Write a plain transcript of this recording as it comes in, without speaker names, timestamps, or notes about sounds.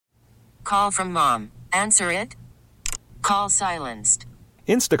Call from mom. Answer it. Call silenced.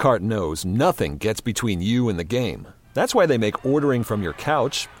 Instacart knows nothing gets between you and the game. That's why they make ordering from your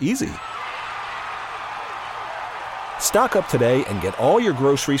couch easy. Stock up today and get all your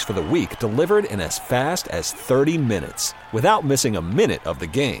groceries for the week delivered in as fast as 30 minutes without missing a minute of the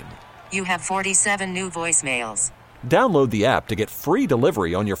game. You have 47 new voicemails. Download the app to get free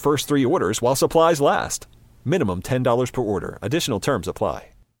delivery on your first 3 orders while supplies last. Minimum $10 per order. Additional terms apply.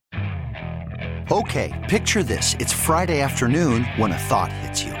 Okay, picture this. It's Friday afternoon when a thought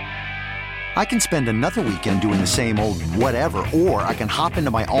hits you. I can spend another weekend doing the same old whatever, or I can hop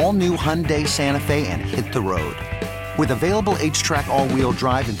into my all-new Hyundai Santa Fe and hit the road. With available H-Track all-wheel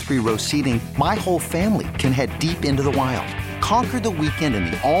drive and 3-row seating, my whole family can head deep into the wild. Conquer the weekend in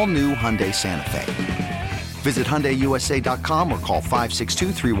the all-new Hyundai Santa Fe. Visit HyundaiUSA.com or call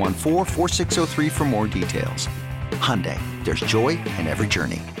 562-314-4603 for more details. Hyundai, there's joy in every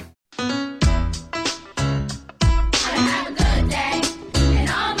journey.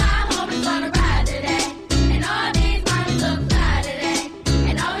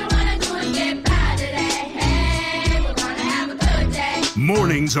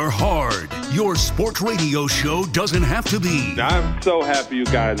 Mornings are hard. Your sports radio show doesn't have to be. I'm so happy you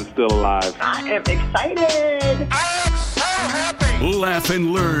guys are still alive. I am excited. I am so happy. Laugh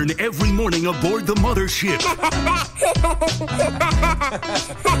and learn every morning aboard the mothership.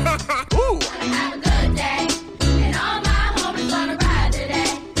 Ooh. Have a good day. And all my homies gonna ride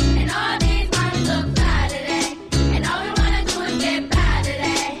today. And all these mommies look fly today. And all we wanna do is get by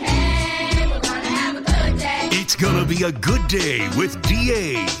today. Hey, we're gonna have a good day. It's gonna be a good day with DA.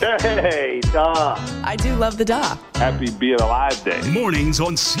 Hey, duh. I do love the duh. Happy being alive day. Mornings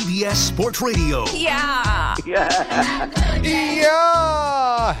on CBS Sports Radio. Yeah. Yeah.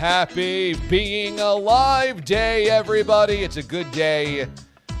 Happy being alive day, everybody. It's a good day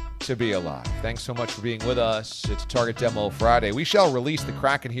to be alive. Thanks so much for being with us. It's Target Demo Friday. We shall release the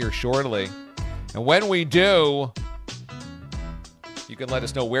Kraken here shortly. And when we do, you can let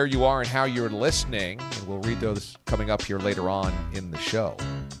us know where you are and how you're listening, and we'll read those coming up here later on in the show.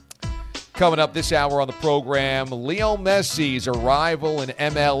 Coming up this hour on the program, Leo Messi's arrival in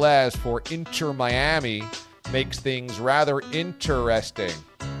MLS for Inter Miami makes things rather interesting.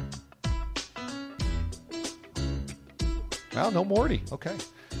 Well, no Morty. Okay.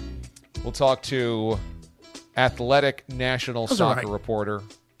 We'll talk to Athletic National Soccer reporter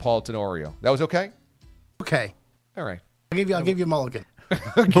Paul Tenorio. That was okay? Okay. All right. I'll give you a mulligan.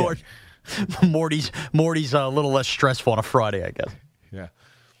 Okay. Morty's a little less stressful on a Friday, I guess. Yeah.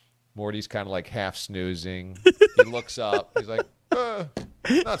 Morty's kind of like half snoozing. He looks up. He's like,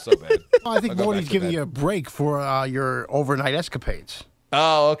 not so bad. I think Morty's giving you a break for your overnight escapades.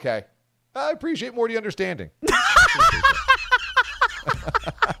 Oh, okay. I appreciate Morty understanding.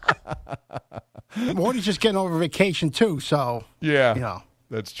 Morty's just getting over vacation, too, so. Yeah,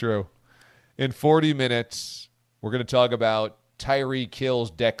 that's true. In 40 minutes, we're going to talk about Tyreek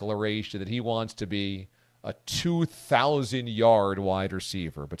Hill's declaration that he wants to be a 2,000-yard wide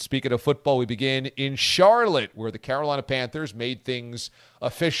receiver. But speaking of football, we begin in Charlotte, where the Carolina Panthers made things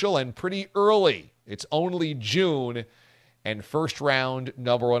official and pretty early. It's only June, and first-round,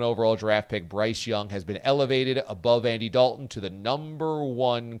 number 1 overall draft pick Bryce Young has been elevated above Andy Dalton to the number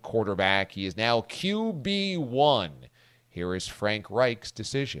 1 quarterback. He is now QB1. Here is Frank Reich's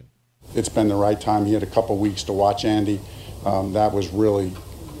decision. It's been the right time. He had a couple weeks to watch Andy. That was really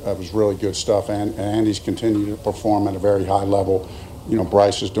good stuff. And Andy's continued to perform at a very high level.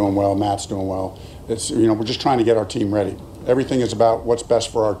 Bryce is doing well. Matt's doing well. It's we're just trying to get our team ready. Everything is about what's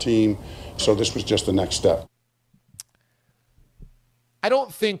best for our team. So this was just the next step. I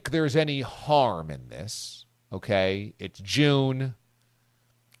don't think there's any harm in this. Okay, it's June.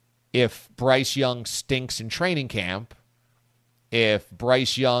 If Bryce Young stinks in training camp, if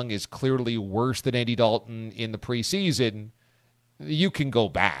Bryce Young is clearly worse than Andy Dalton in the preseason, you can go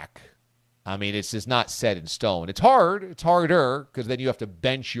back. I mean, it's just not set in stone. It's hard. It's harder because then you have to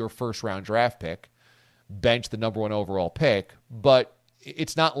bench your first-round draft pick, bench the number 1 overall pick. But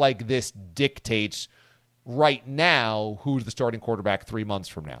it's not like this dictates right now who's the starting quarterback 3 months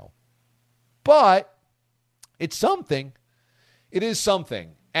from now. But it's something. It is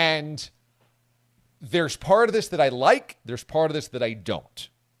something. And there's part of this that I like. There's part of this that I don't.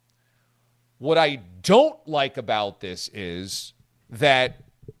 What I don't like about this is that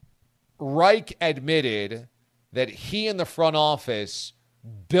Reich admitted that he and the front office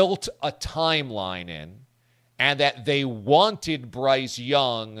built a timeline in and that they wanted Bryce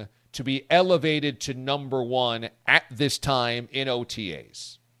Young to be elevated to number 1 at this time in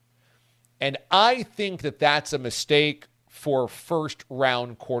OTAs. And I think that that's a mistake for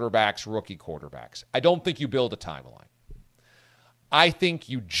first-round quarterbacks, rookie quarterbacks. I don't think you build a timeline. I think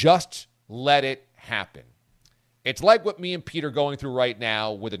you just let it happen. It's like what me and Pete are going through right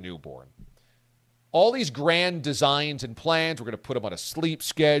now with a newborn. All these grand designs and plans, we're going to put them on a sleep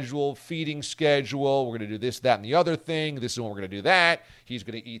schedule, feeding schedule. We're going to do this, that, and the other thing. This is when we're going to do that. He's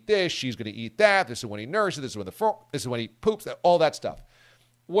going to eat this. She's going to eat that. This is when he nurses. This is when he poops, all that stuff.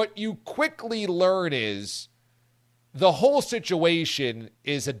 What you quickly learn is the whole situation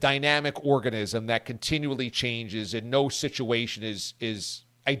is a dynamic organism that continually changes, and no situation is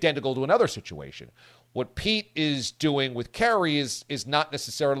identical to another situation. What Pete is doing with Kerry is not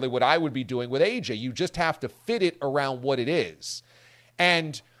necessarily what I would be doing with AJ. You just have to fit it around what it is.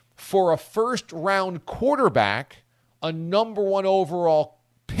 And for a first-round quarterback, a number one overall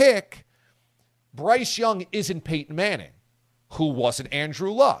pick, Bryce Young isn't Peyton Manning, who wasn't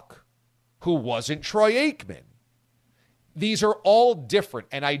Andrew Luck, who wasn't Troy Aikman. These are all different,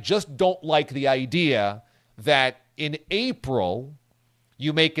 and I just don't like the idea that in April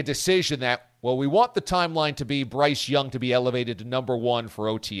you make a decision that, well, we want the timeline to be Bryce Young to be elevated to number one for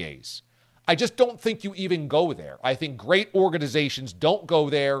OTAs. I just don't think you even go there. I think great organizations don't go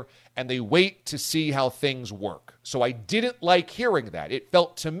there, and they wait to see how things work. So I didn't like hearing that. It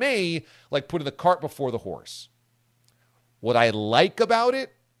felt to me like putting the cart before the horse. What I like about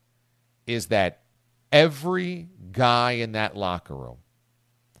it is that every guy in that locker room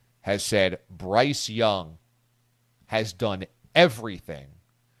has said Bryce Young has done everything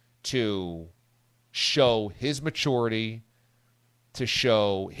to show his maturity, to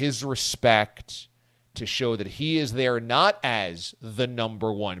show his respect, to show that he is there not as the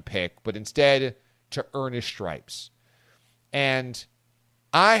number one pick, but instead to earn his stripes. And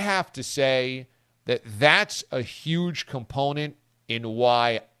I have to say that that's a huge component in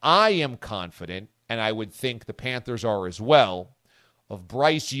why I am confident, and I would think the Panthers are as well, of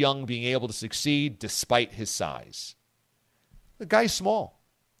Bryce Young being able to succeed despite his size. The guy's small.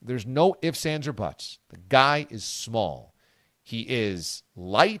 There's no ifs, ands, or buts. The guy is small. He is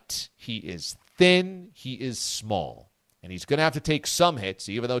light. He is thin. He is small. And he's going to have to take some hits.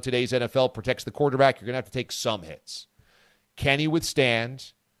 Even though today's NFL protects the quarterback, you're going to have to take some hits. Can he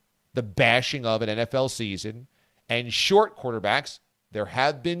withstand the bashing of an NFL season? And short quarterbacks, there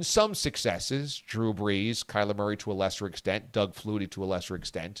have been some successes. Drew Brees, Kyler Murray to a lesser extent, Doug Flutie to a lesser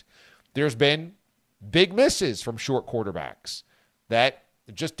extent. There's been big misses from short quarterbacks that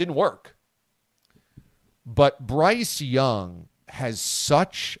it just didn't work. But Bryce Young has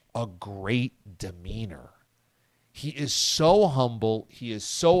such a great demeanor. He is so humble. He is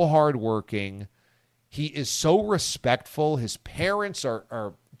so hardworking. He is so respectful. His parents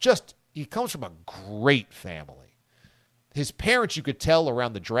are just, he comes from a great family. His parents, you could tell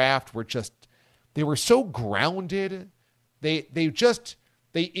around the draft, were just, they were so grounded. They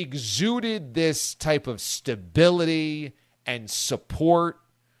exuded this type of stability and support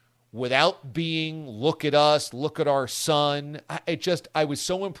without being, look at us, look at our son. I was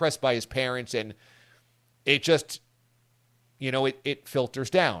so impressed by his parents, and it just, it filters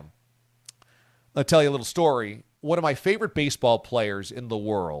down. I'll tell you a little story. One of my favorite baseball players in the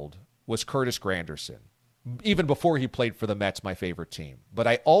world was Curtis Granderson. Even before he played for the Mets, my favorite team. But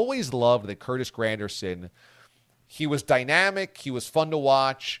I always loved that Curtis Granderson, he was dynamic, he was fun to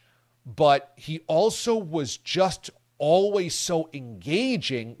watch, but he also was just always so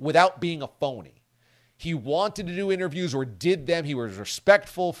engaging without being a phony. He wanted to do interviews or did them. He was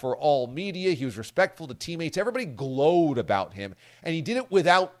respectful for all media. He was respectful to teammates. Everybody glowed about him, and he did it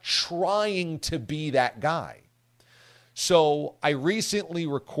without trying to be that guy. So I recently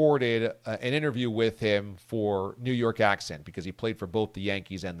recorded an interview with him for New York Accent because he played for both the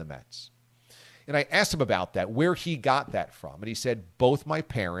Yankees and the Mets. And I asked him about that, where he got that from. And he said, both my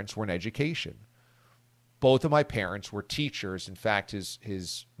parents were in education. Both of my parents were teachers. In fact,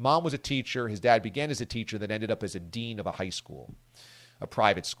 his mom was a teacher. His dad began as a teacher, then ended up as a dean of a high school, a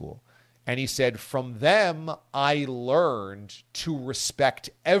private school. And he said, from them, I learned to respect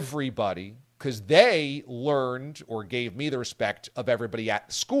everybody because they learned or gave me the respect of everybody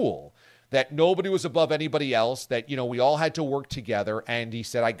at school, that nobody was above anybody else, that, we all had to work together. And he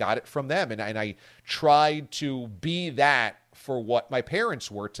said, I got it from them. And I tried to be that for what my parents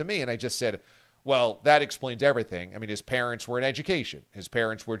were to me. And I just said, well, that explains everything. I mean, his parents were in education. His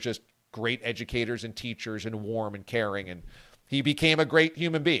parents were just great educators and teachers and warm and caring. And he became a great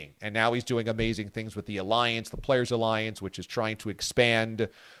human being. And now he's doing amazing things with the Alliance, the Players Alliance, which is trying to expand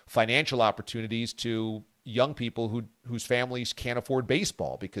financial opportunities to young people whose families can't afford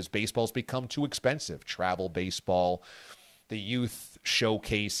baseball because baseball's become too expensive. Travel baseball, the youth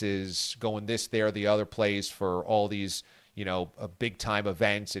showcases, going this, there, the other place for all these big-time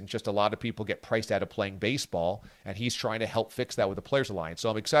events, and just a lot of people get priced out of playing baseball, and he's trying to help fix that with the Players Alliance. So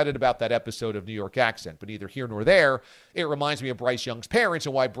I'm excited about that episode of New York Accent, but neither here nor there. It reminds me of Bryce Young's parents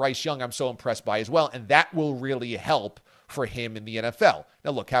and why Bryce Young I'm so impressed by as well, and that will really help for him in the NFL.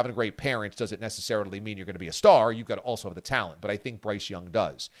 Now, look, having great parents doesn't necessarily mean you're going to be a star. You've got to also have the talent, but I think Bryce Young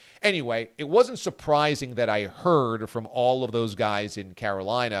does. Anyway, it wasn't surprising that I heard from all of those guys in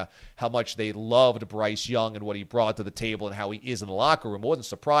Carolina how much they loved Bryce Young and what he brought to the table and how he is in the locker room. It wasn't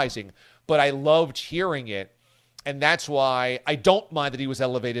surprising, but I loved hearing it, and that's why I don't mind that he was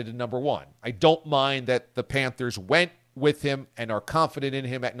elevated to number one. I don't mind that the Panthers went with him and are confident in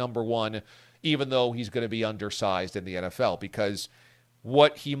him at number one, even though he's going to be undersized in the NFL, because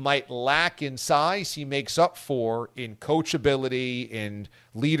what he might lack in size, he makes up for in coachability, in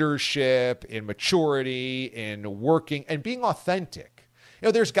leadership, in maturity, in working, and being authentic.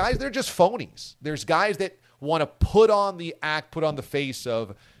 There's guys that are just phonies. There's guys that want to put on the act, put on the face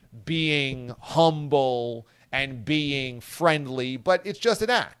of being humble and being friendly, but it's just an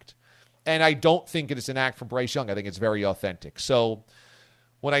act. And I don't think it is an act from Bryce Young. I think it's very authentic. So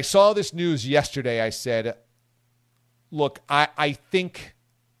when I saw this news yesterday, I said, look, I think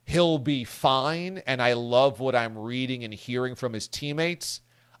he'll be fine, and I love what I'm reading and hearing from his teammates.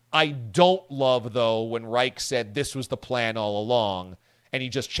 I don't love, though, when Reich said this was the plan all along, and he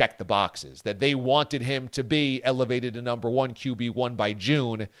just checked the boxes, that they wanted him to be elevated to number one QB1 by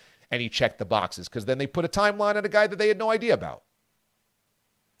June, and he checked the boxes, because then they put a timeline on a guy that they had no idea about.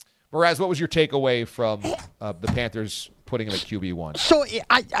 Mraz, what was your takeaway from the Panthers putting him at QB1? So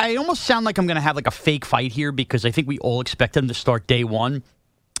I almost sound like I'm going to have like a fake fight here because I think we all expect him to start day one.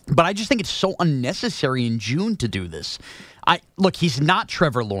 But I just think it's so unnecessary in June to do this. Look, he's not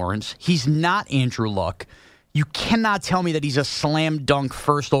Trevor Lawrence. He's not Andrew Luck. You cannot tell me that he's a slam dunk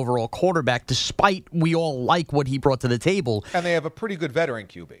first overall quarterback, despite we all like what he brought to the table. And they have a pretty good veteran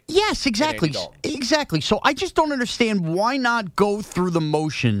QB. Yes, exactly. Exactly. So I just don't understand why not go through the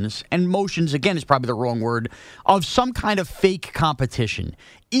motions, and motions, again, is probably the wrong word, of some kind of fake competition.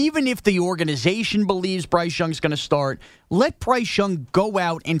 Even if the organization believes Bryce Young's going to start, let Bryce Young go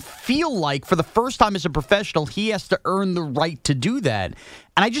out and feel like, for the first time as a professional, he has to earn the right to do that.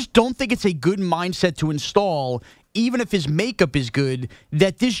 And I just don't think it's a good mindset to install, even if his makeup is good,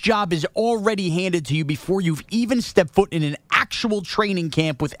 that this job is already handed to you before you've even stepped foot in an actual training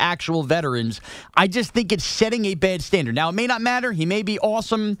camp with actual veterans. I just think it's setting a bad standard. Now, it may not matter. He may be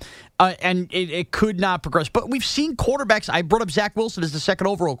awesome, and it could not progress. But we've seen quarterbacks. I brought up Zach Wilson as the second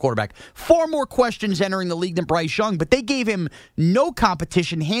overall quarterback. Far more questions entering the league than Bryce Young, but they gave him no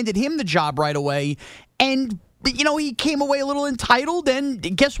competition, handed him the job right away, and he came away a little entitled,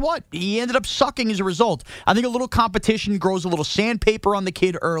 and guess what? He ended up sucking as a result. I think a little competition grows a little sandpaper on the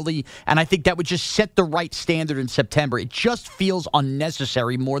kid early, and I think that would just set the right standard in September. It just feels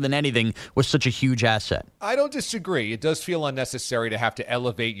unnecessary more than anything with such a huge asset. I don't disagree. It does feel unnecessary to have to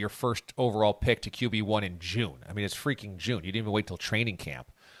elevate your first overall pick to QB1 in June. I mean, it's freaking June. You didn't even wait till training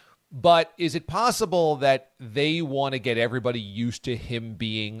camp. But is it possible that they want to get everybody used to him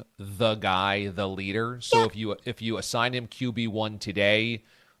being the guy, the leader? So if you assign him QB1 today,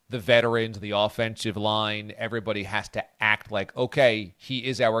 the veterans, the offensive line, everybody has to act like, okay, he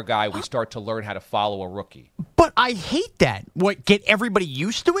is our guy. We start to learn how to follow a rookie. But I hate that. Get everybody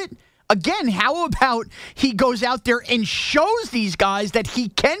used to it? Again, how about he goes out there and shows these guys that he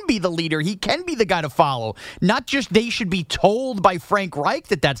can be the leader, he can be the guy to follow. Not just they should be told by Frank Reich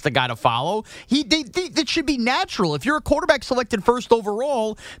that that's the guy to follow. That should be natural. If you're a quarterback selected first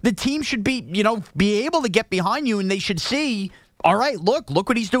overall, the team should be able to get behind you, and they should see, all right, look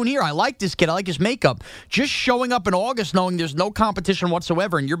what he's doing here. I like this kid. I like his makeup. Just showing up in August knowing there's no competition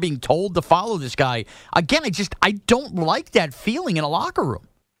whatsoever and you're being told to follow this guy. Again, I don't like that feeling in a locker room.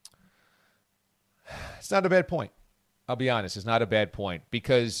 It's not a bad point. I'll be honest. It's not a bad point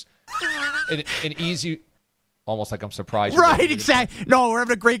because an easy, almost like I'm surprised. Right, exactly. No, we're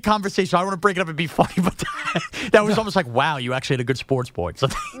having a great conversation. I don't want to break it up and be funny, but that was almost like, wow, you actually had a good sports point. So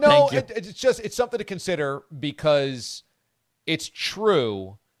no, it's something to consider because it's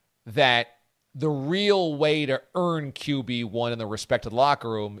true that the real way to earn QB1 in the respected locker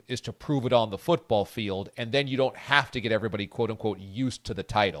room is to prove it on the football field, and then you don't have to get everybody, quote-unquote, used to the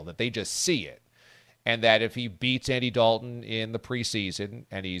title, that they just see it. And that if he beats Andy Dalton in the preseason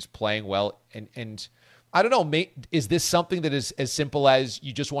and he's playing well, and I don't know, is this something that is as simple as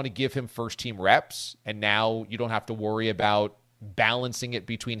you just want to give him first-team reps, and now you don't have to worry about balancing it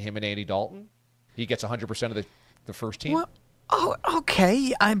between him and Andy Dalton? He gets 100% of the first team? Well, oh,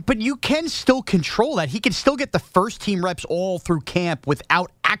 okay. But you can still control that. He can still get the first-team reps all through camp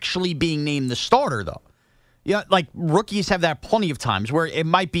without actually being named the starter, though. Yeah, like rookies have that plenty of times where it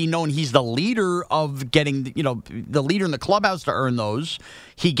might be known he's the leader of getting, the leader in the clubhouse to earn those.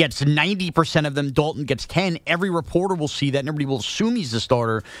 He gets 90% of them. Dalton gets 10. Every reporter will see that, and everybody will assume he's the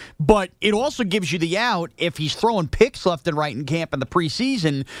starter. But it also gives you the out if he's throwing picks left and right in camp in the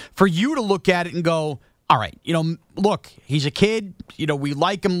preseason for you to look at it and go, all right, look, he's a kid. We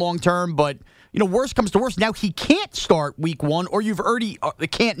like him long term, but worst comes to worst. Now he can't start week one, or you've already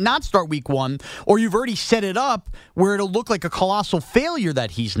can't not start week one, or you've already set it up where it'll look like a colossal failure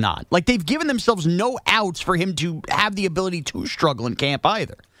that he's not. Like they've given themselves no outs for him to have the ability to struggle in camp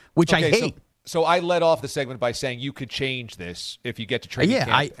either, which I hate. So I led off the segment by saying you could change this if you get to training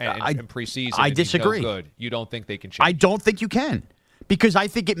camp and preseason. I disagree. No good. You don't think they can change? I don't think you can, because I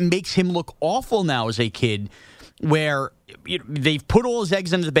think it makes him look awful now as a kid. Where they've put all his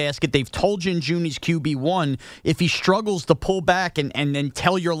eggs into the basket. They've told you in June he's QB1. If he struggles to pull back and then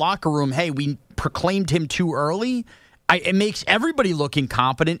tell your locker room, hey, we proclaimed him too early, it makes everybody look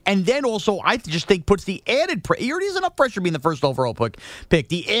incompetent. And then also, I just think puts the added pressure. He already has enough pressure being the first overall pick.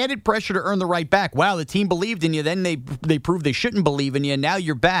 The added pressure to earn the right back. Wow, the team believed in you. Then they proved they shouldn't believe in you. And now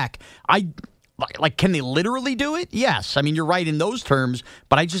you're back. Like, can they literally do it? Yes. I mean, you're right in those terms,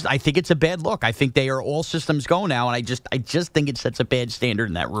 but I think it's a bad look. I think they are all systems go now, and I just think it sets a bad standard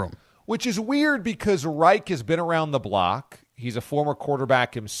in that room. Which is weird because Reich has been around the block. He's a former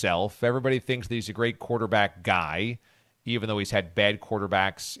quarterback himself. Everybody thinks that he's a great quarterback guy, even though he's had bad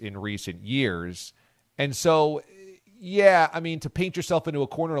quarterbacks in recent years. And so, yeah, I mean, to paint yourself into a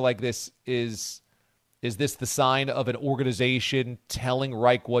corner like this Is this the sign of an organization telling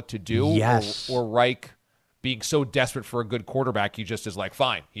Reich what to do? Yes. Or Reich being so desperate for a good quarterback, he just is like,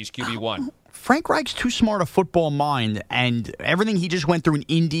 fine, he's QB1. Frank Reich's too smart a football mind, and everything he just went through in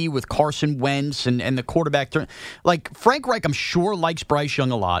Indy with Carson Wentz and the quarterback. Like, Frank Reich, I'm sure, likes Bryce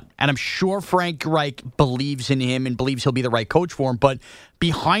Young a lot, and I'm sure Frank Reich believes in him and believes he'll be the right coach for him, but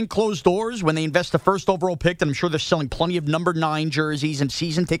behind closed doors, when they invest the first overall pick, and I'm sure they're selling plenty of number 9 jerseys and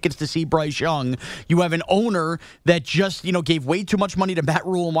season tickets to see Bryce Young, you have an owner that just, gave way too much money to Matt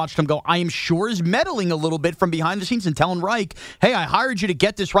Rule and watched him go, I am sure is meddling a little bit from behind the scenes and telling Reich, hey, I hired you to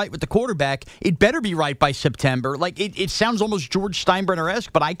get this right with the quarterback. It better be right by September. Like, it sounds almost George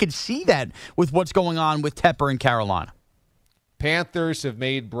Steinbrenner-esque, but I could see that with what's going on with Tepper in Carolina. Panthers have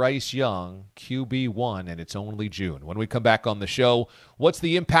made Bryce Young QB1, and it's only June. When we come back on the show, what's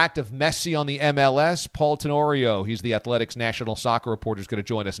the impact of Messi on the MLS? Paul Tenorio, he's the Athletics National Soccer Reporter, is going to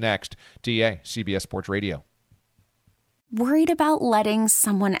join us next. TA, CBS Sports Radio. Worried about letting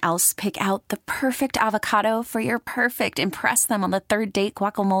someone else pick out the perfect avocado for your perfect impress them on the third date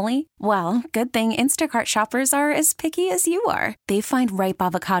guacamole? Well, good thing Instacart shoppers are as picky as you are. They find ripe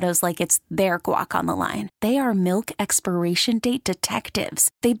avocados like it's their guac on the line. They are milk expiration date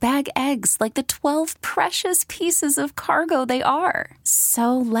detectives. They bag eggs like the 12 precious pieces of cargo they are.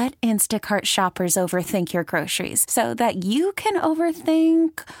 So let Instacart shoppers overthink your groceries so that you can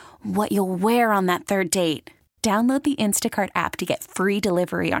overthink what you'll wear on that third date. Download the Instacart app to get free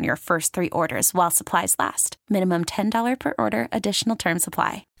delivery on your first 3 orders while supplies last. Minimum $10 per order. Additional terms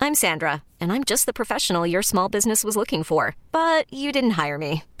apply. I'm Sandra, and I'm just the professional your small business was looking for. But you didn't hire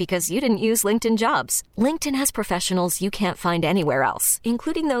me because you didn't use LinkedIn Jobs. LinkedIn has professionals you can't find anywhere else,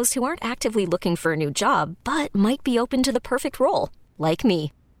 including those who aren't actively looking for a new job, but might be open to the perfect role, like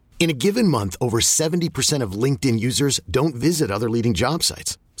me. In a given month, over 70% of LinkedIn users don't visit other leading job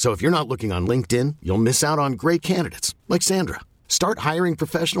sites. So if you're not looking on LinkedIn, you'll miss out on great candidates like Sandra. Start hiring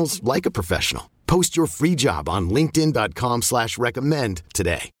professionals like a professional. Post your free job on linkedin.com/recommend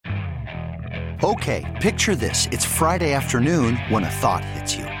today. Okay, picture this. It's Friday afternoon when a thought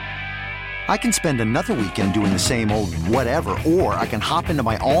hits you. I can spend another weekend doing the same old whatever, or I can hop into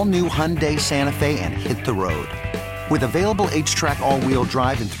my all-new Hyundai Santa Fe and hit the road. With available H-Track all-wheel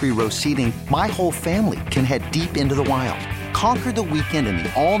drive and 3-row seating, my whole family can head deep into the wild. Conquer the weekend in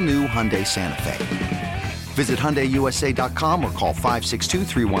the all-new Hyundai Santa Fe. Visit HyundaiUSA.com or call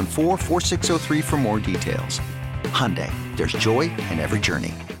 562-314-4603 for more details. Hyundai, there's joy in every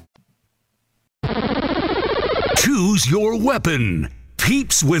journey. Choose your weapon.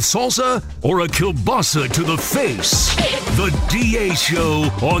 Peeps with salsa or a kielbasa to the face. The DA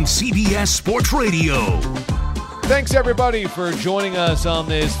Show on CBS Sports Radio. Thanks, everybody, for joining us on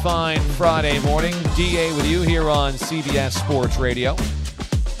this fine Friday morning. DA with you here on CBS Sports Radio.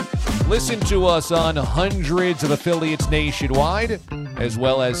 Listen to us on hundreds of affiliates nationwide, as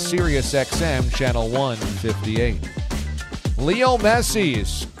well as SiriusXM Channel 158. Leo Messi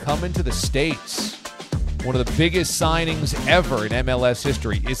is coming to the States. One of the biggest signings ever in MLS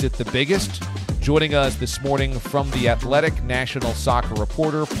history. Is it the biggest? Joining us this morning from the Athletic National Soccer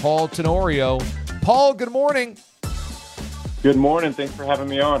Reporter, Paul Tenorio. Paul, good morning. Good morning. Thanks for having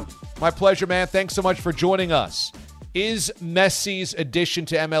me on. My pleasure, man. Thanks so much for joining us. Is Messi's addition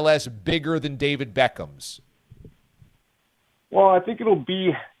to MLS bigger than David Beckham's? Well, I think it'll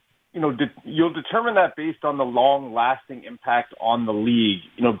be, you'll determine that based on the long-lasting impact on the league.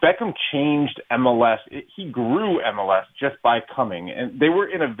 Beckham changed MLS. He grew MLS just by coming, and they were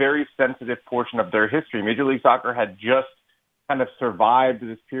in a very sensitive portion of their history. Major League Soccer had just kind of survived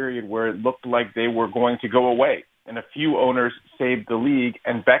this period where it looked like they were going to go away, and a few owners saved the league,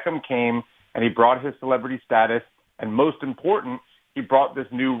 and Beckham came, and he brought his celebrity status, and most important, he brought this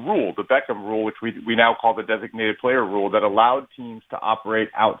new rule, the Beckham rule, which we now call the designated player rule, that allowed teams to operate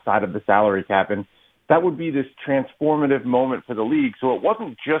outside of the salary cap. And that would be this transformative moment for the league. So it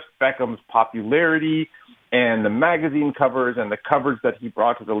wasn't just Beckham's popularity and the magazine covers and the coverage that he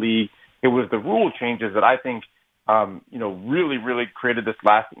brought to the league. It was the rule changes that I think, really, really created this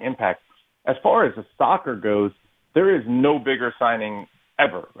lasting impact. As far as the soccer goes, there is no bigger signing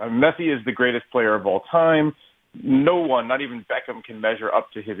ever. Messi is the greatest player of all time. No one, not even Beckham, can measure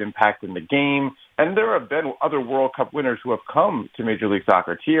up to his impact in the game. And there have been other World Cup winners who have come to Major League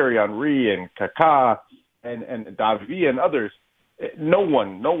Soccer, Thierry Henry and Kaká and David Villa and others. No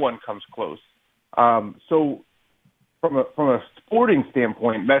one comes close. So from a sporting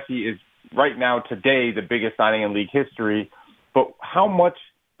standpoint, Messi is right now today the biggest signing in league history. But how much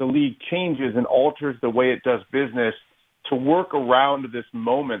the league changes and alters the way it does business to work around this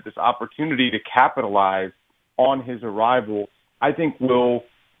moment, this opportunity to capitalize on his arrival, I think will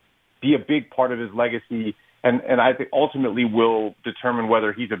be a big part of his legacy, and I think ultimately will determine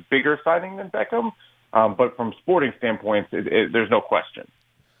whether he's a bigger signing than Beckham. But from sporting standpoints, there's no question.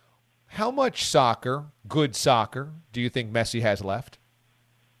 How much soccer, good soccer, do you think Messi has left?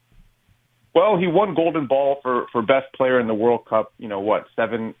 Well, he won Golden Ball for best player in the World Cup, 6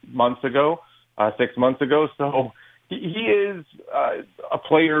 months ago. So he is a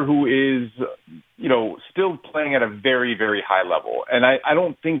player who is, still playing at a very, very high level. And I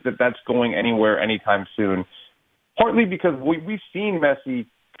don't think that that's going anywhere anytime soon, partly because we've seen Messi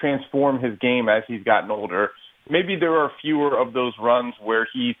transform his game as he's gotten older. Maybe there are fewer of those runs where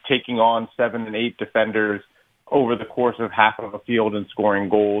he's taking on 7 and 8 defenders over the course of half of a field and scoring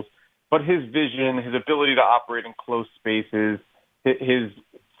goals. But his vision, his ability to operate in close spaces, his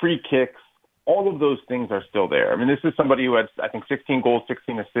free kicks, all of those things are still there. I mean, this is somebody who had, I think, 16 goals,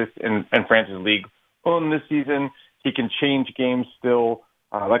 16 assists in France's League on this season. He can change games still.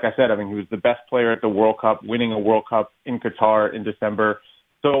 Like I said, I mean, he was the best player at the World Cup, winning a World Cup in Qatar in December.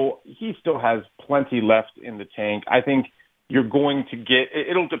 So he still has plenty left in the tank. I think you're going to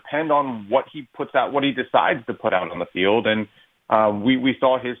it'll depend on what he puts out, what he decides to put out on the field. And we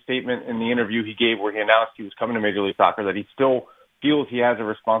saw his statement in the interview he gave where he announced he was coming to Major League Soccer, that he still feels he has a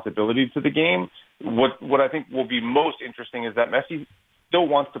responsibility to the game. What I think will be most interesting is that Messi still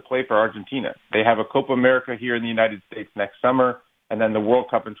wants to play for Argentina. They have a Copa America here in the United States next summer, and then the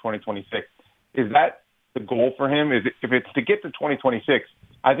World Cup in 2026. Is that the goal for him? If it's to get to 2026,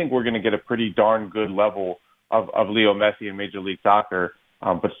 I think we're going to get a pretty darn good level of Leo Messi in Major League Soccer.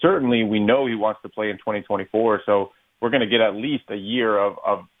 But certainly we know he wants to play in 2024, so we're going to get at least a year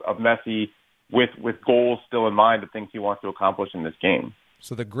of Messi with goals still in mind of things he wants to accomplish in this game.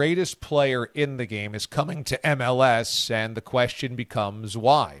 So the greatest player in the game is coming to MLS, and the question becomes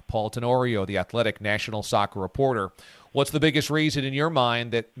why? Paul Tenorio, the Athletic National Soccer reporter. What's the biggest reason in your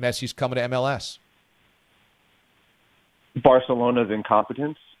mind that Messi's coming to MLS? Barcelona's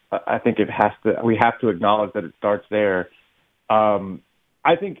incompetence. I think we have to acknowledge that it starts there.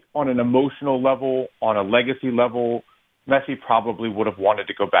 I think on an emotional level, on a legacy level, Messi probably would have wanted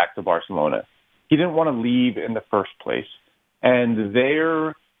to go back to Barcelona. He didn't want to leave in the first place. And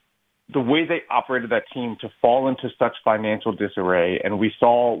the way they operated that team to fall into such financial disarray, and we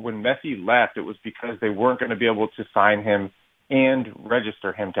saw when Messi left, it was because they weren't going to be able to sign him and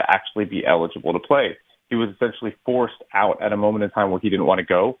register him to actually be eligible to play. He was essentially forced out at a moment in time where he didn't want to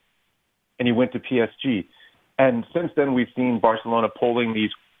go, and he went to PSG. And since then, we've seen Barcelona pulling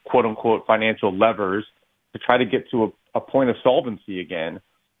these quote-unquote financial levers to try to get to a point of solvency again.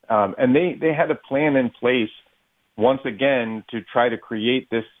 And they had a plan in place once again to try to create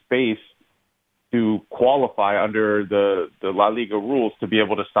this space to qualify under the La Liga rules to be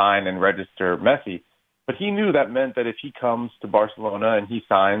able to sign and register Messi. But he knew that meant that if he comes to Barcelona and he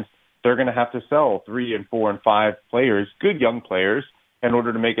signs, they're going to have to sell 3 and 4 and 5 players, good young players, in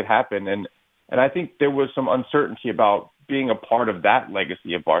order to make it happen. And I think there was some uncertainty about being a part of that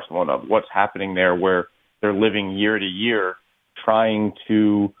legacy of Barcelona, of what's happening there, where they're living year to year trying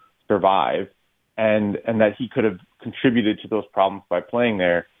to survive, and that he could have contributed to those problems by playing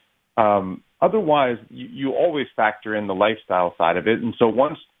there. Otherwise, you always factor in the lifestyle side of it. And so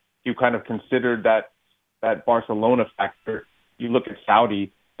once you kind of consider that Barcelona factor, you look at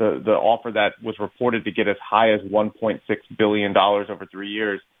Saudi, the offer that was reported to get as high as $1.6 billion over 3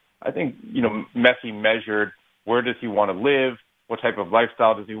 years. I think, Messi measured where does he want to live, what type of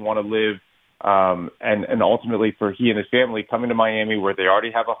lifestyle does he want to live, and ultimately for he and his family coming to Miami where they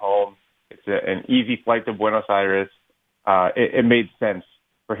already have a home, it's an easy flight to Buenos Aires. It made sense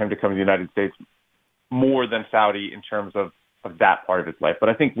for him to come to the United States more than Saudi in terms of that part of his life. But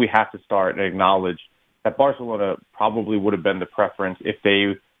I think we have to start and acknowledge that Barcelona probably would have been the preference if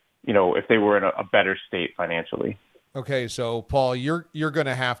they were in a better state financially. Okay, so Paul, you're going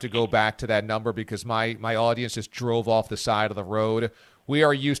to have to go back to that number because my audience just drove off the side of the road. We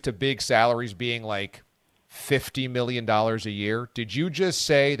are used to big salaries being like $50 million a year. Did you just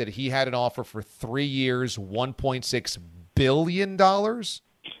say that he had an offer for 3 years, $1.6 billion?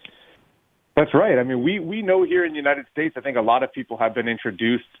 That's right. I mean, we know here in the United States, I think a lot of people have been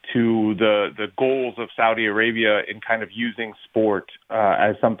introduced to the goals of Saudi Arabia in kind of using sport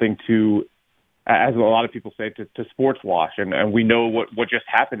as something to, as a lot of people say, to sports wash. And we know what just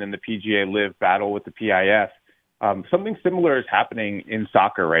happened in the PGA Live battle with the PIF. Something similar is happening in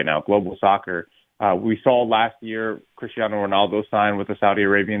soccer right now, global soccer. We saw last year Cristiano Ronaldo sign with the Saudi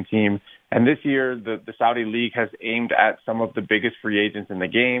Arabian team. And this year, the Saudi League has aimed at some of the biggest free agents in the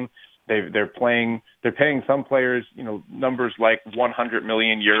game. They're paying some players, numbers like 100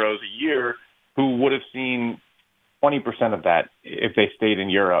 million euros a year, who would have seen 20% of that if they stayed in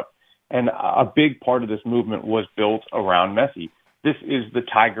Europe. And a big part of this movement was built around Messi. This is the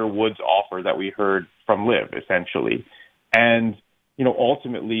Tiger Woods offer that we heard from Liv, essentially. And,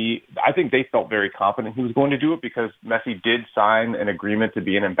 ultimately, I think they felt very confident he was going to do it because Messi did sign an agreement to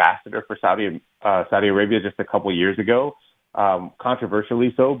be an ambassador for Saudi Arabia just a couple years ago.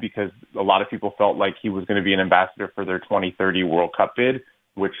 Controversially so, because a lot of people felt like he was going to be an ambassador for their 2030 World Cup bid,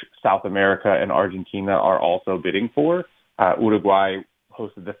 which South America and Argentina are also bidding for. Uruguay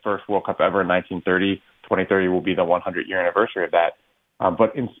hosted the first World Cup ever in 1930. 2030 will be the 100-year anniversary of that.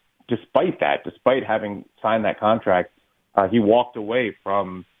 Despite having signed that contract, he walked away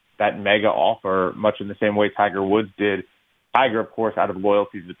from that mega offer, much in the same way Tiger Woods did. Tiger, of course, out of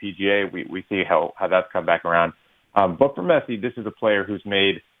loyalty to the PGA, we see how that's come back around. But for Messi, this is a player who's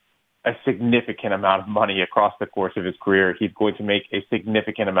made a significant amount of money across the course of his career. He's going to make a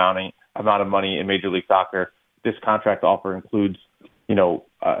significant amount of money in Major League Soccer. This contract offer includes,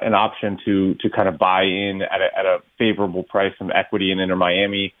 an option to kind of buy in at a favorable price, some equity in Inter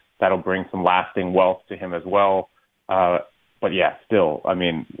Miami. That'll bring some lasting wealth to him as well. But yeah, still, I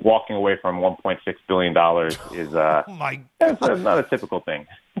mean, walking away from $1.6 billion is that's not a typical thing.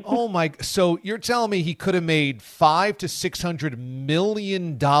 Oh my! So you're telling me he could have made $500 to $600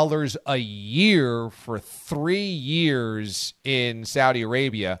 million a year for 3 years in Saudi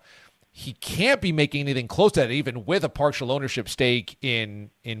Arabia? He can't be making anything close to that, even with a partial ownership stake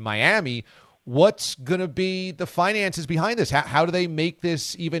in Miami. What's going to be the finances behind this? How do they make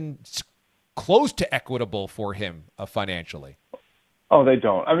this even close to equitable for him financially? Oh, they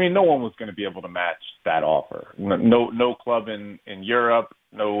don't. I mean, no one was going to be able to match that offer. No club in Europe,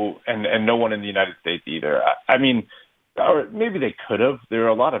 and no one in the United States either. I mean, or maybe they could have. There are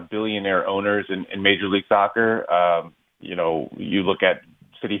a lot of billionaire owners in Major League Soccer. You look at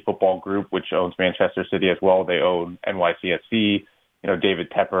City Football Group, which owns Manchester City as well. They own NYCFC. David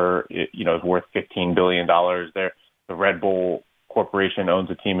Tepper, is worth $15 billion. The Red Bull Corporation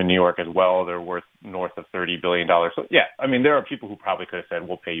owns a team in New York as well. They're worth north of $30 billion. So, yeah, I mean, there are people who probably could have said,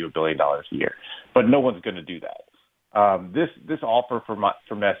 we'll pay you $1 billion a year. But no one's going to do that. This offer for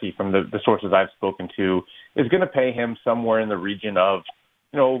Messi, from the sources I've spoken to, is going to pay him somewhere in the region of,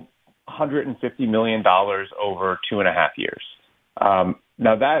 $150 million over 2.5 years.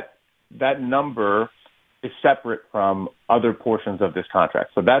 Now, that number is separate from other portions of this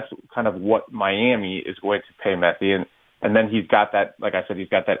contract. So that's kind of what Miami is going to pay Messi. And then he's got that, like I said, he's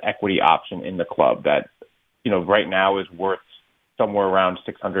got that equity option in the club that, right now is worth somewhere around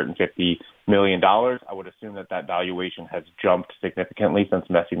 $650 million. I would assume that valuation has jumped significantly since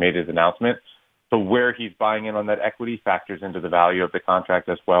Messi made his announcement. So where he's buying in on that equity factors into the value of the contract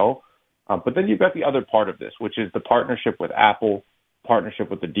as well. But then you've got the other part of this, which is the partnership with Apple, partnership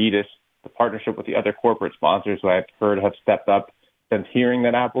with Adidas, the partnership with the other corporate sponsors who I've heard have stepped up since hearing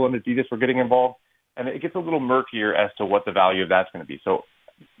that Apple and Adidas were getting involved. And it gets a little murkier as to what the value of that's going to be. So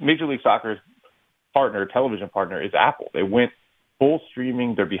Major League Soccer's television partner is Apple. They went full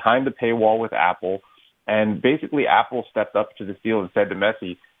streaming. They're behind the paywall with Apple. And basically Apple stepped up to this deal and said to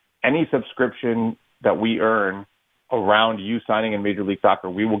Messi, any subscription that we earn around you signing in Major League Soccer,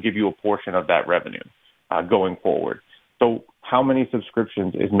 we will give you a portion of that revenue going forward. So how many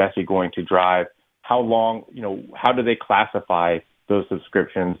subscriptions is Messi going to drive? How long, how do they classify those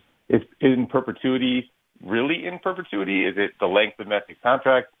subscriptions? Is in perpetuity really in perpetuity? Is it the length of Messi's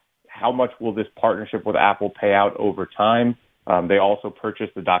contract? How much will this partnership with Apple pay out over time? They also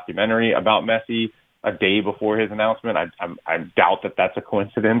purchased a documentary about Messi a day before his announcement. I doubt that that's a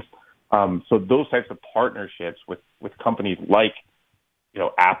coincidence. So those types of partnerships with companies like,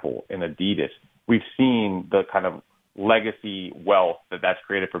 Apple and Adidas, we've seen the kind of legacy wealth that's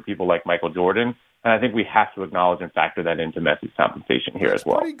created for people like Michael Jordan. And I think we have to acknowledge and factor that into Messi's compensation here as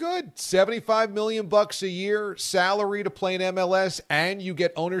well. Pretty good. $75 million a year salary to play in MLS, and you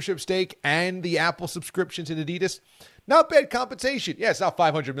get ownership stake and the Apple subscriptions in Adidas. Not bad compensation. Yeah, it's not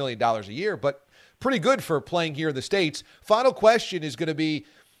 $500 million a year, but pretty good for playing here in the States. Final question is going to be,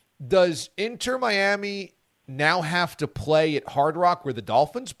 does Inter Miami now have to play at Hard Rock where the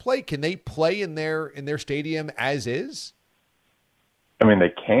Dolphins play? Can they play in their stadium as is? I mean,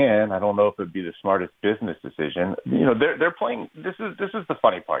 they can. I don't know if it'd be the smartest business decision. They're playing. This is the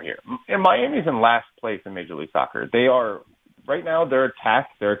funny part here. And Miami's in last place in Major League Soccer. They are right now. They're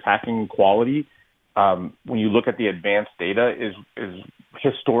attacking quality. When you look at the advanced data, is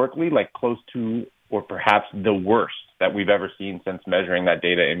historically like close to or perhaps the worst that we've ever seen since measuring that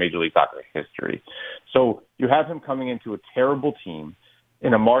data in Major League Soccer history. So you have him coming into a terrible team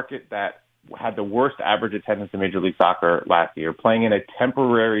in a market that had the worst average attendance in Major League Soccer last year, playing in a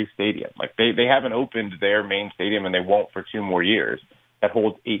temporary stadium. Like they haven't opened their main stadium, and they won't for 2 more years, that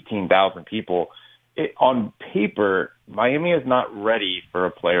holds 18,000 people. On paper, Miami is not ready for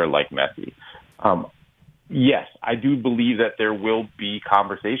a player like Messi. Yes, I do believe that there will be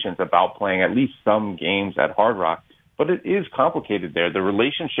conversations about playing at least some games at Hard Rock, but it is complicated there. The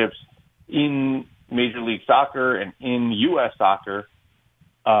relationships in Major League Soccer and in U.S. soccer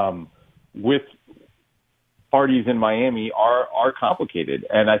with parties in Miami are complicated.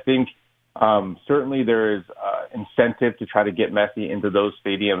 And I think certainly there is incentive to try to get Messi into those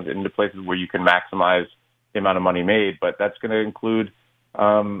stadiums, into places where you can maximize the amount of money made. But that's going to include,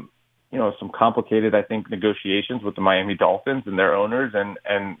 some complicated, I think, negotiations with the Miami Dolphins and their owners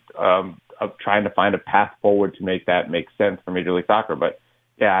and of trying to find a path forward to make that make sense for Major League Soccer. But,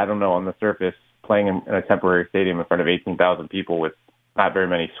 yeah, I don't know, on the surface, playing in a temporary stadium in front of 18,000 people with not very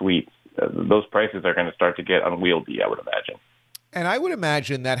many suites, those prices are going to start to get unwieldy, I would imagine. And I would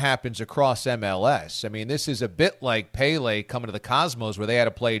imagine that happens across MLS. I mean, this is a bit like Pele coming to the Cosmos where they had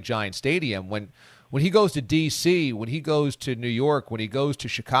to play a giant stadium. When he goes to D.C., when he goes to New York, when he goes to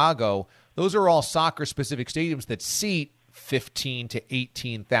Chicago, those are all soccer-specific stadiums that seat 15 to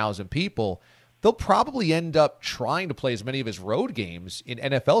 18,000 people. They'll probably end up trying to play as many of his road games in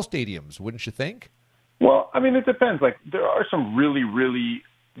NFL stadiums, wouldn't you think? Well, I mean, it depends. Like, there are some really, really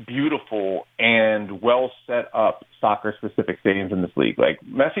beautiful and well set up soccer specific stadiums in this league. Like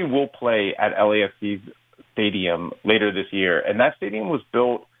Messi will play at LAFC's stadium later this year, and that stadium was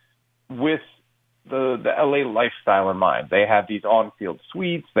built with the LA lifestyle in mind. They have these on-field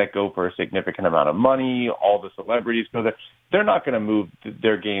suites that go for a significant amount of money. All the celebrities go there. They're not going to move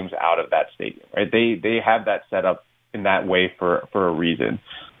their games out of that stadium, right? They have that set up in that way for a reason.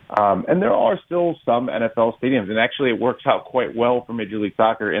 And there are still some NFL stadiums, and actually it works out quite well for Major League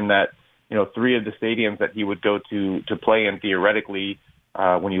Soccer in that, 3 of the stadiums that he would go to play in theoretically,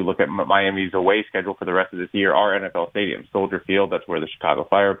 when you look at Miami's away schedule for the rest of this year, are NFL stadiums. Soldier Field, that's where the Chicago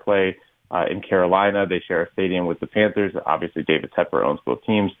Fire play. In Carolina, they share a stadium with the Panthers. Obviously, David Tepper owns both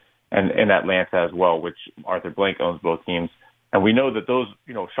teams. And in Atlanta as well, which Arthur Blank owns both teams. And we know that those,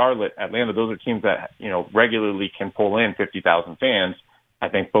 Charlotte, Atlanta, those are teams that, regularly can pull in 50,000 fans. I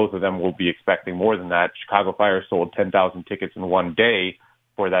think both of them will be expecting more than that. Chicago Fire sold 10,000 tickets in one day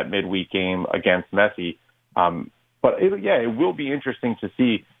for that midweek game against Messi. But it will be interesting to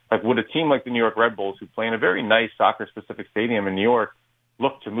see, like, would a team like the New York Red Bulls, who play in a very nice soccer-specific stadium in New York,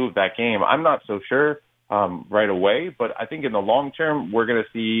 look to move that game? I'm not so sure right away, but I think in the long term, we're going to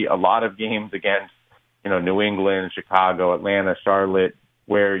see a lot of games against, New England, Chicago, Atlanta, Charlotte,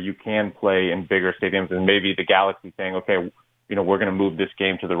 where you can play in bigger stadiums, and maybe the Galaxy saying, okay, we're going to move this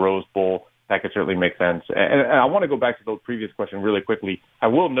game to the Rose Bowl. That could certainly make sense. And I want to go back to the previous question really quickly. I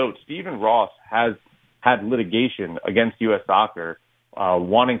will note Stephen Ross has had litigation against U.S. Soccer,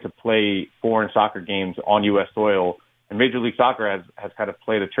 wanting to play foreign soccer games on U.S. soil. And Major League Soccer has kind of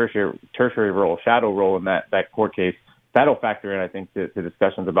played a tertiary role, shadow role in that court case. That'll factor in, I think, to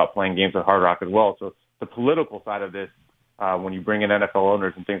discussions about playing games at Hard Rock as well. So the political side of this, when you bring in NFL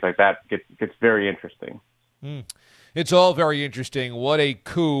owners and things like that, gets very interesting. It's all very interesting. What a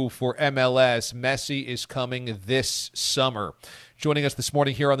coup for MLS. Messi is coming this summer. Joining us this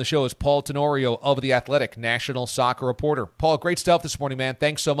morning here on the show is Paul Tenorio of The Athletic, national soccer reporter. Paul, great stuff this morning, man.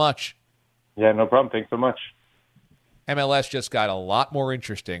 Thanks so much. Yeah, no problem. Thanks so much. MLS just got a lot more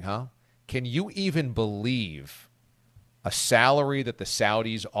interesting, huh? Can you even believe a salary that the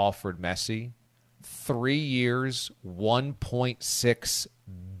Saudis offered Messi? 3 years, $1.6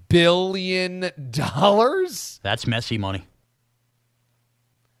 billion? That's Messi money.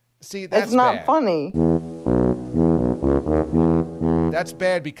 See, that's it's not bad. funny. That's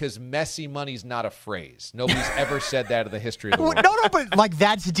bad because Messi money's not a phrase. Nobody's ever said that in the history of the world. No, but like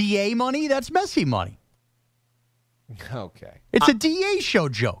that's DA money. That's Messi money. Okay. It's a DA show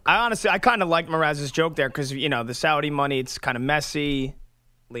joke. I kind of like Mraz's joke there because, the Saudi money, it's kind of Messi,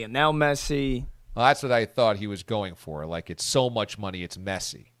 Lionel Messi. Well, that's what I thought he was going for. Like, it's so much money, it's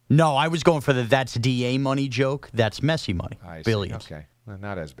Messi. No, I was going for the that's DA money joke. That's Messi money. I see. Billions. Okay. Well,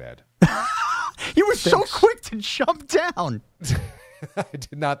 not as bad. You were so quick to jump down. I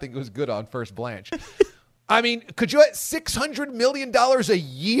did not think it was good on first blanch. I mean, could you $600 million a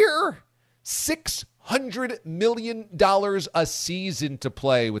year? $600 million a season to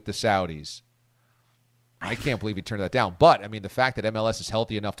play with the Saudis. I can't believe he turned that down. But, I mean, the fact that MLS is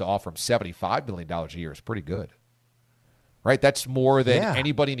healthy enough to offer him $75 million a year is pretty good. Right? That's more than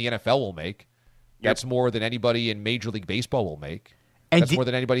anybody in the NFL will make. That's more than anybody in Major League Baseball will make. And that's more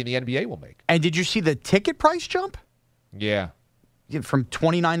than anybody in the NBA will make. And did you see the ticket price jump? Yeah. From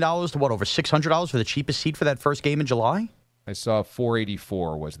 $29 to what, over $600 for the cheapest seat for that first game in July? I saw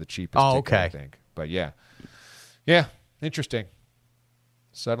 $484 was the cheapest ticket, I think. But yeah. Yeah, interesting.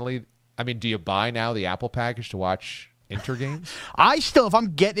 Suddenly, I mean, do you buy now the Apple package to watch Inter games? If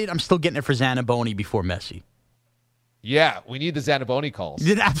I'm getting it, I'm still getting it for Zanaboni before Messi. Yeah, we need the Zanaboni calls.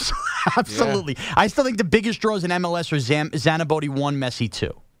 Absolutely. Yeah. I still think the biggest draws in MLS are Zanaboni 1, Messi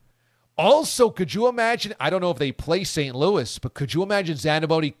 2. Also, could you imagine, I don't know if they play St. Louis, but could you imagine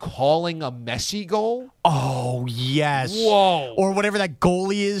Zanaboni calling a Messi goal? Oh, yes. Whoa. Or whatever that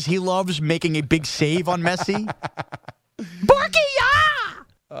goalie is he loves, making a big save on Messi. Borkia!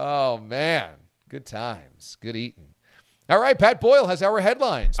 Oh, man. Good times. Good eating. All right, Pat Boyle has our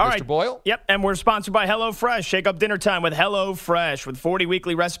headlines. All Mr. right. Boyle? Yep, and we're sponsored by HelloFresh. Shake up dinner time with HelloFresh. With 40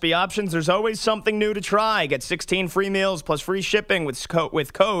 weekly recipe options, there's always something new to try. Get 16 free meals plus free shipping with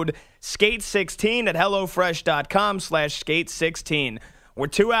code SKATE16 at HelloFresh.com/skate16. We're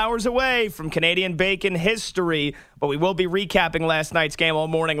 2 hours away from Canadian bacon history, but we will be recapping last night's game all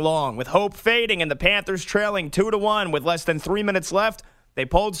morning long. With hope fading and the Panthers trailing 2-1 with less than 3 minutes left, they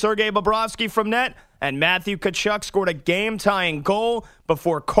pulled Sergei Bobrovsky from net, and Matthew Tkachuk scored a game-tying goal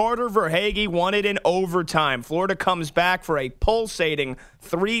before Carter Verhaeghe won it in overtime. Florida comes back for a pulsating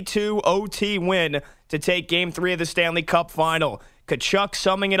 3-2 OT win to take Game 3 of the Stanley Cup Final. Tkachuk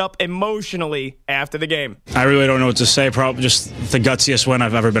summing it up emotionally after the game. I really don't know what to say. Probably just the gutsiest win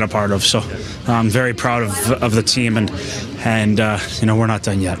I've ever been a part of. So I'm very proud of the team, and we're not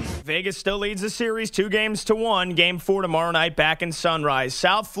done yet. Vegas still leads the series 2-1. Game 4 tomorrow night back in Sunrise.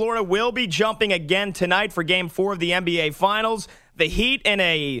 South Florida will be jumping again tonight for Game 4 of the NBA Finals. The Heat in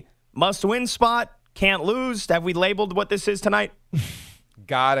a must-win spot. Can't lose. Have we labeled what this is tonight?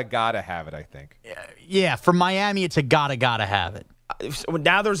 Gotta have it, I think. Yeah, for Miami, it's a gotta have it.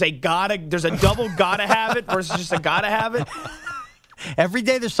 Now there's a double gotta have it versus just a gotta have it. Every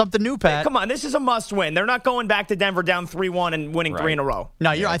day there's something new, Pat. Hey, come on, this is a must-win. They're not going back to Denver down 3-1 and winning 3 in a row.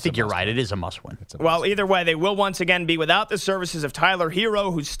 No, I think you're right. It is a must-win. Well, either way, they will once again be without the services of Tyler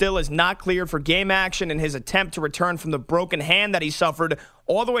Hero, who still is not cleared for game action in his attempt to return from the broken hand that he suffered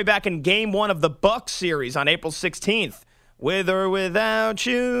all the way back in Game 1 of the Bucks series on April 16th. With or without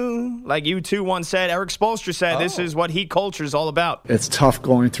you, like U2 once said, Eric Spoelstra said, This is what Heat culture is all about. It's tough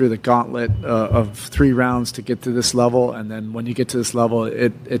going through the gauntlet of 3 rounds to get to this level, and then when you get to this level,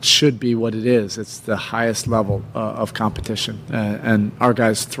 it should be what it is. It's the highest level of competition, and our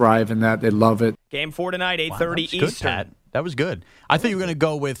guys thrive in that. They love it. Game 4 tonight, 8:30 Eastern. Good, Pat. That was good. I thought you were going to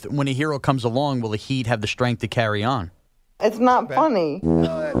go with when a hero comes along, will the Heat have the strength to carry on? It's not funny.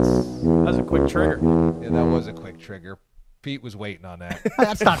 That was a quick trigger. Yeah, that was a quick trigger. Pete was waiting on that.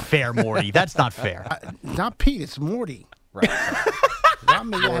 That's not fair, Morty. That's not fair. Not Pete, it's Morty. Right.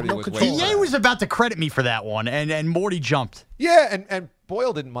 DA was about to credit me for that one, and Morty jumped. Yeah, and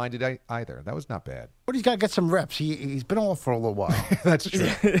Boyle didn't mind it either. That was not bad. Morty's got to get some reps. He's been off for a little while. That's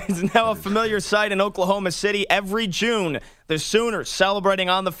true. It's now a familiar sight in Oklahoma City every June. The Sooners celebrating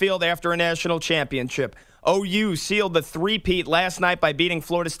on the field after a national championship. OU sealed the three-peat last night by beating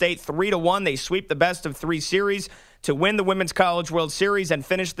Florida State 3-1. They sweep the best of 3 series. to win the Women's College World Series and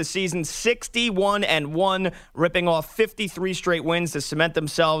finish the season 61-1, ripping off 53 straight wins to cement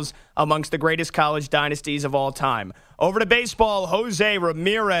themselves amongst the greatest college dynasties of all time. Over to baseball, Jose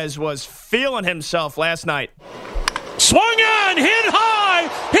Ramirez was feeling himself last night. Swung on, hit high,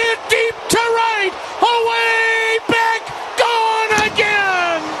 hit deep to right, away, back, gone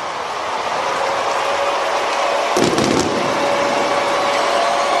again!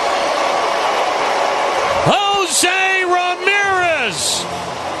 Jose Ramirez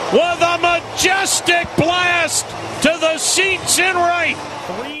with a majestic blast to the seats in right.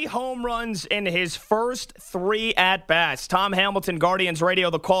 3 home runs in his first 3 at-bats. Tom Hamilton, Guardians Radio,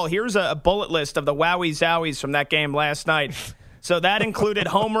 The Call. Here's a bullet list of the wowie zowies from that game last night. So that included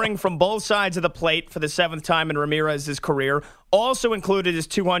homering from both sides of the plate for the 7th time in Ramirez's career. Also included his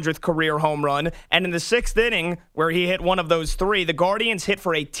 200th career home run. And in the 6th inning, where he hit one of those 3, the Guardians hit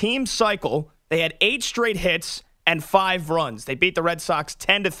for a team cycle. They had 8 straight hits and 5 runs. They beat the Red Sox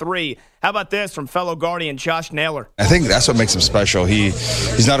 10-3. How about this from fellow Guardian Josh Naylor? I think that's what makes him special.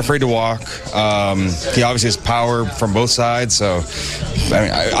 He's not afraid to walk. He obviously has power from both sides. So,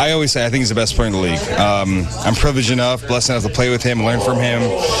 I always say I think he's the best player in the league. I'm privileged enough, blessed enough to play with him, learn from him.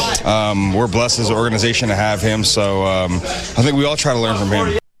 We're blessed as an organization to have him. So I think we all try to learn from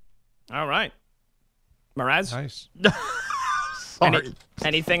him. All right. Mraz? Nice.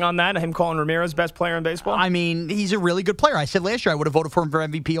 Anything on that? Him calling Ramirez best player in baseball? I mean, he's a really good player. I said last year I would have voted for him for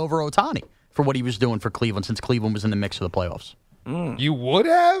MVP over Ohtani for what he was doing for Cleveland since Cleveland was in the mix of the playoffs. You would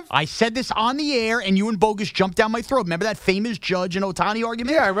have? I said this on the air, and you and Bogus jumped down my throat. Remember that famous Judge and Ohtani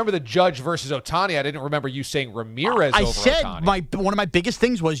argument? Yeah, I remember the Judge versus Ohtani. I didn't remember you saying Ramirez over Ohtani. I said one of my biggest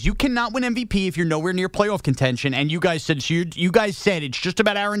things was you cannot win MVP if you're nowhere near playoff contention, and you guys said it's just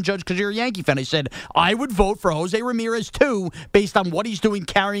about Aaron Judge because you're a Yankee fan. I said I would vote for Jose Ramirez too based on what he's doing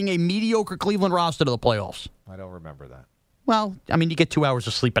carrying a mediocre Cleveland roster to the playoffs. I don't remember that. Well, I mean, you get 2 hours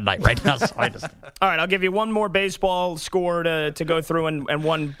of sleep at night right now. So I just... All right, I'll give you one more baseball score to go through and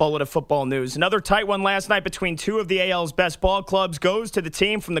one bullet of football news. Another tight one last night between 2 of the AL's best ball clubs goes to the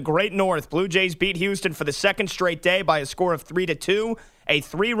team from the Great North. Blue Jays beat Houston for the 2nd straight day by a score of 3-2. A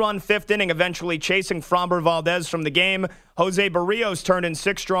 3-run 5th inning eventually chasing Framber Valdez from the game. Jose Barrios turned in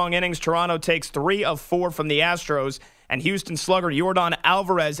 6 strong innings. Toronto takes 3 of 4 from the Astros. And Houston slugger Yordan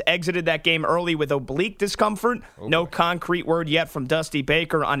Alvarez exited that game early with oblique discomfort. No concrete word yet from Dusty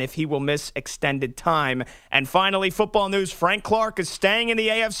Baker on if he will miss extended time. And finally, football news, Frank Clark is staying in the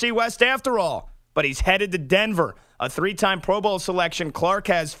AFC West after all, but he's headed to Denver. A 3-time Pro Bowl selection, Clark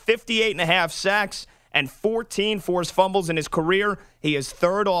has 58.5 sacks and 14 forced fumbles in his career. He is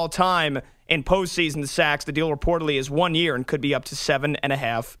 3rd all-time in postseason sacks. The deal reportedly is 1 year and could be up to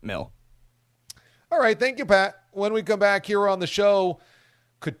 $7.5 million. All right, thank you, Pat. When we come back here on the show,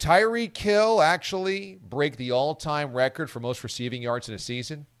 could Tyreek Hill actually break the all-time record for most receiving yards in a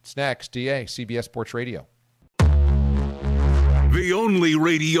season? It's next, DA, CBS Sports Radio. The only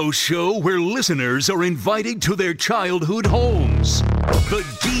radio show where listeners are invited to their childhood homes. The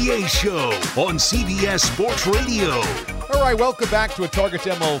DA Show on CBS Sports Radio. All right, welcome back to a Target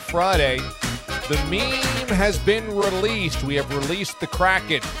Demo Friday. The meme has been released. We have released the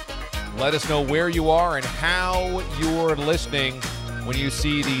Kraken. Let us know where you are and how you're listening when you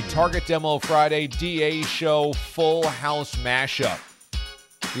see the Target Demo Friday DA Show Full House mashup.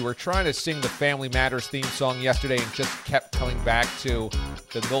 We were trying to sing the Family Matters theme song yesterday and just kept coming back to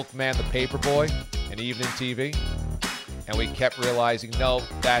the Milkman, the Paperboy, and Evening TV. And we kept realizing, no,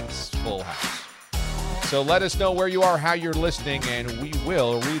 that's Full House. So let us know where you are, how you're listening, and we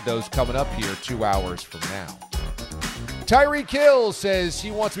will read those coming up here 2 hours from now. Tyreek Hill says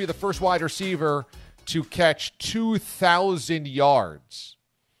he wants to be the first wide receiver to catch 2,000 yards.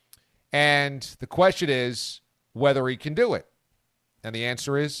 And the question is whether he can do it. And the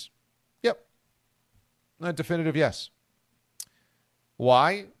answer is, yep. A definitive yes.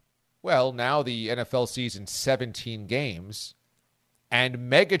 Why? Well, now the NFL season's 17 games, and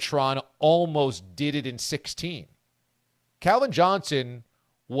Megatron almost did it in 16. Calvin Johnson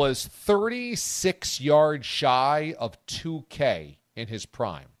was 36 yards shy of 2K in his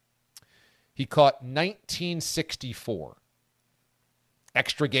prime. He caught 1964.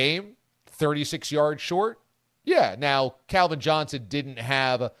 Extra game, 36 yards short. Yeah, now Calvin Johnson didn't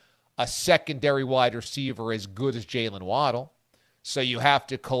have a secondary wide receiver as good as Jalen Waddle. So you have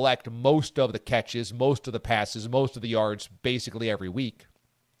to collect most of the catches, most of the passes, most of the yards basically every week.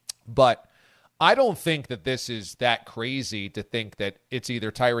 But I don't think that this is that crazy to think that it's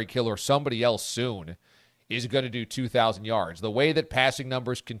either Tyreek Hill or somebody else soon is going to do 2,000 yards. The way that passing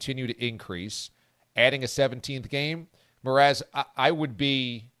numbers continue to increase, adding a 17th game, whereas I would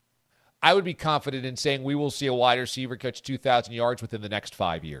be I would be confident in saying we will see a wide receiver catch 2,000 yards within the next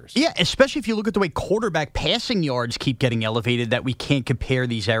 5 years. Yeah, especially if you look at the way quarterback passing yards keep getting elevated, that we can't compare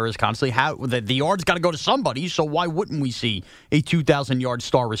these eras constantly. The yards got to go to somebody, so why wouldn't we see a 2,000-yard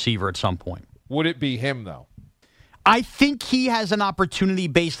star receiver at some point? Would it be him, though? I think he has an opportunity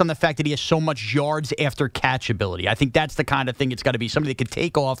based on the fact that he has so much yards after catch ability. I think that's the kind of thing it's got to be. Somebody that could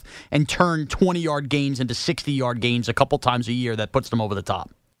take off and turn 20-yard gains into 60-yard gains a couple times a year that puts them over the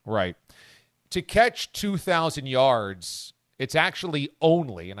top. Right. To catch 2,000 yards, it's actually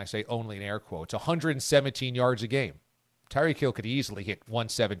only, and I say only in air quotes, 117 yards a game. Tyreek Hill could easily hit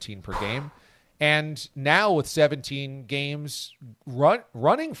 117 per game. And now with 17 games,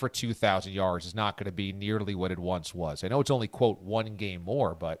 running for 2,000 yards is not going to be nearly what it once was. I know it's only, quote, one game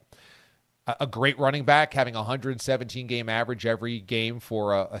more, but a great running back having 117-game average every game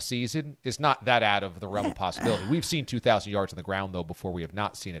for a season is not that out of the realm of possibility. We've seen 2,000 yards on the ground, though, before. We have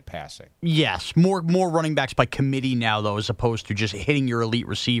not seen it passing. Yes, more running backs by committee now, though, as opposed to just hitting your elite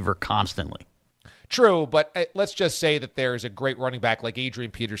receiver constantly. True, but let's just say that there's a great running back like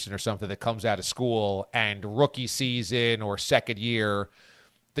Adrian Peterson or something that comes out of school and rookie season or second year,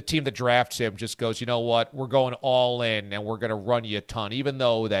 the team that drafts him just goes, you know what, we're going all in and we're going to run you a ton, even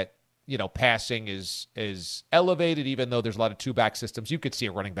though that, passing is elevated, even though there's a lot of two-back systems. You could see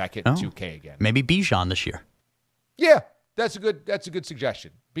a running back hitting 2K again. Maybe Bijan this year. Yeah, that's a good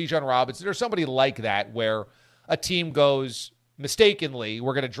suggestion. Bijan Robinson or somebody like that where a team goes, mistakenly,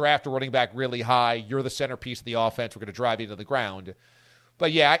 we're going to draft a running back really high. You're the centerpiece of the offense. We're going to drive you to the ground.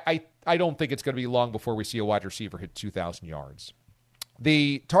 But, yeah, I don't think it's going to be long before we see a wide receiver hit 2,000 yards.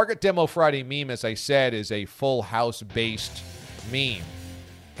 The Target Demo Friday meme, as I said, is a Full House-based meme.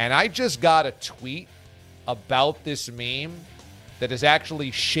 And I just got a tweet about this meme that has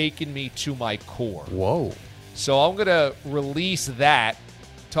actually shaken me to my core. Whoa. So I'm going to release that,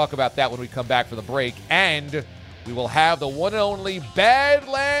 talk about that when we come back for the break, and we will have the one and only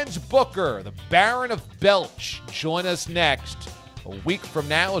Badlands Booker, the Baron of Belch, join us next. A week from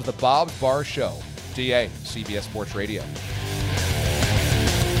now is the Bob's Bar Show. DA, CBS Sports Radio.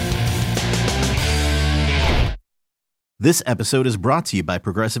 This episode is brought to you by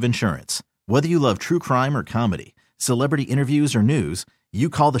Progressive Insurance. Whether you love true crime or comedy, celebrity interviews or news, you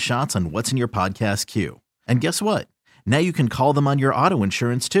call the shots on what's in your podcast queue. And guess what? Now you can call them on your auto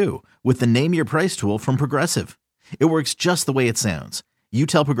insurance too with the Name Your Price tool from Progressive. It works just the way it sounds. You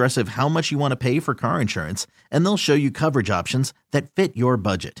tell Progressive how much you want to pay for car insurance, and they'll show you coverage options that fit your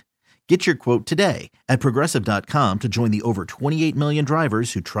budget. Get your quote today at Progressive.com to join the over 28 million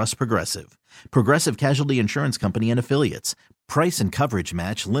drivers who trust Progressive. Progressive Casualty Insurance Company and Affiliates. Price and coverage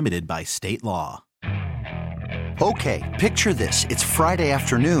match limited by state law. Okay, picture this. It's Friday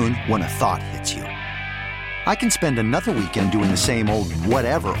afternoon when a thought hits you. I can spend another weekend doing the same old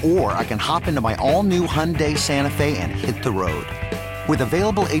whatever, or I can hop into my all-new Hyundai Santa Fe and hit the road. With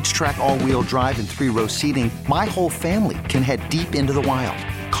available H-Track all-wheel drive and 3-row seating, my whole family can head deep into the wild.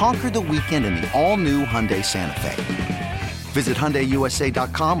 Conquer the weekend in the all-new Hyundai Santa Fe. Visit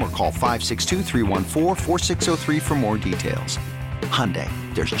HyundaiUSA.com or call 562-314-4603 for more details. Hyundai,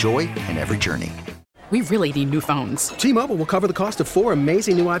 there's joy in every journey. We really need new phones. T-Mobile will cover the cost of 4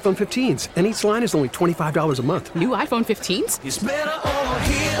 amazing new iPhone 15s, and each line is only $25 a month. New iPhone 15s? It's better over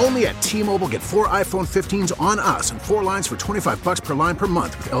here. Only at T-Mobile, get 4 iPhone 15s on us and 4 lines for $25 per line per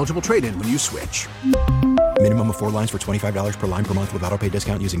month with eligible trade-in when you switch. Minimum of 4 lines for $25 per line per month with autopay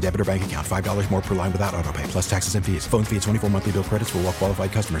discount using debit or bank account. $5 more per line without autopay, plus taxes and fees. Phone fee at 24 monthly bill credits for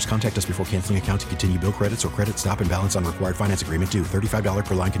well-qualified customers. Contact us before canceling account to continue bill credits or credit stop and balance on required finance agreement due. $35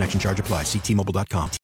 per line connection charge applies. See T-Mobile.com.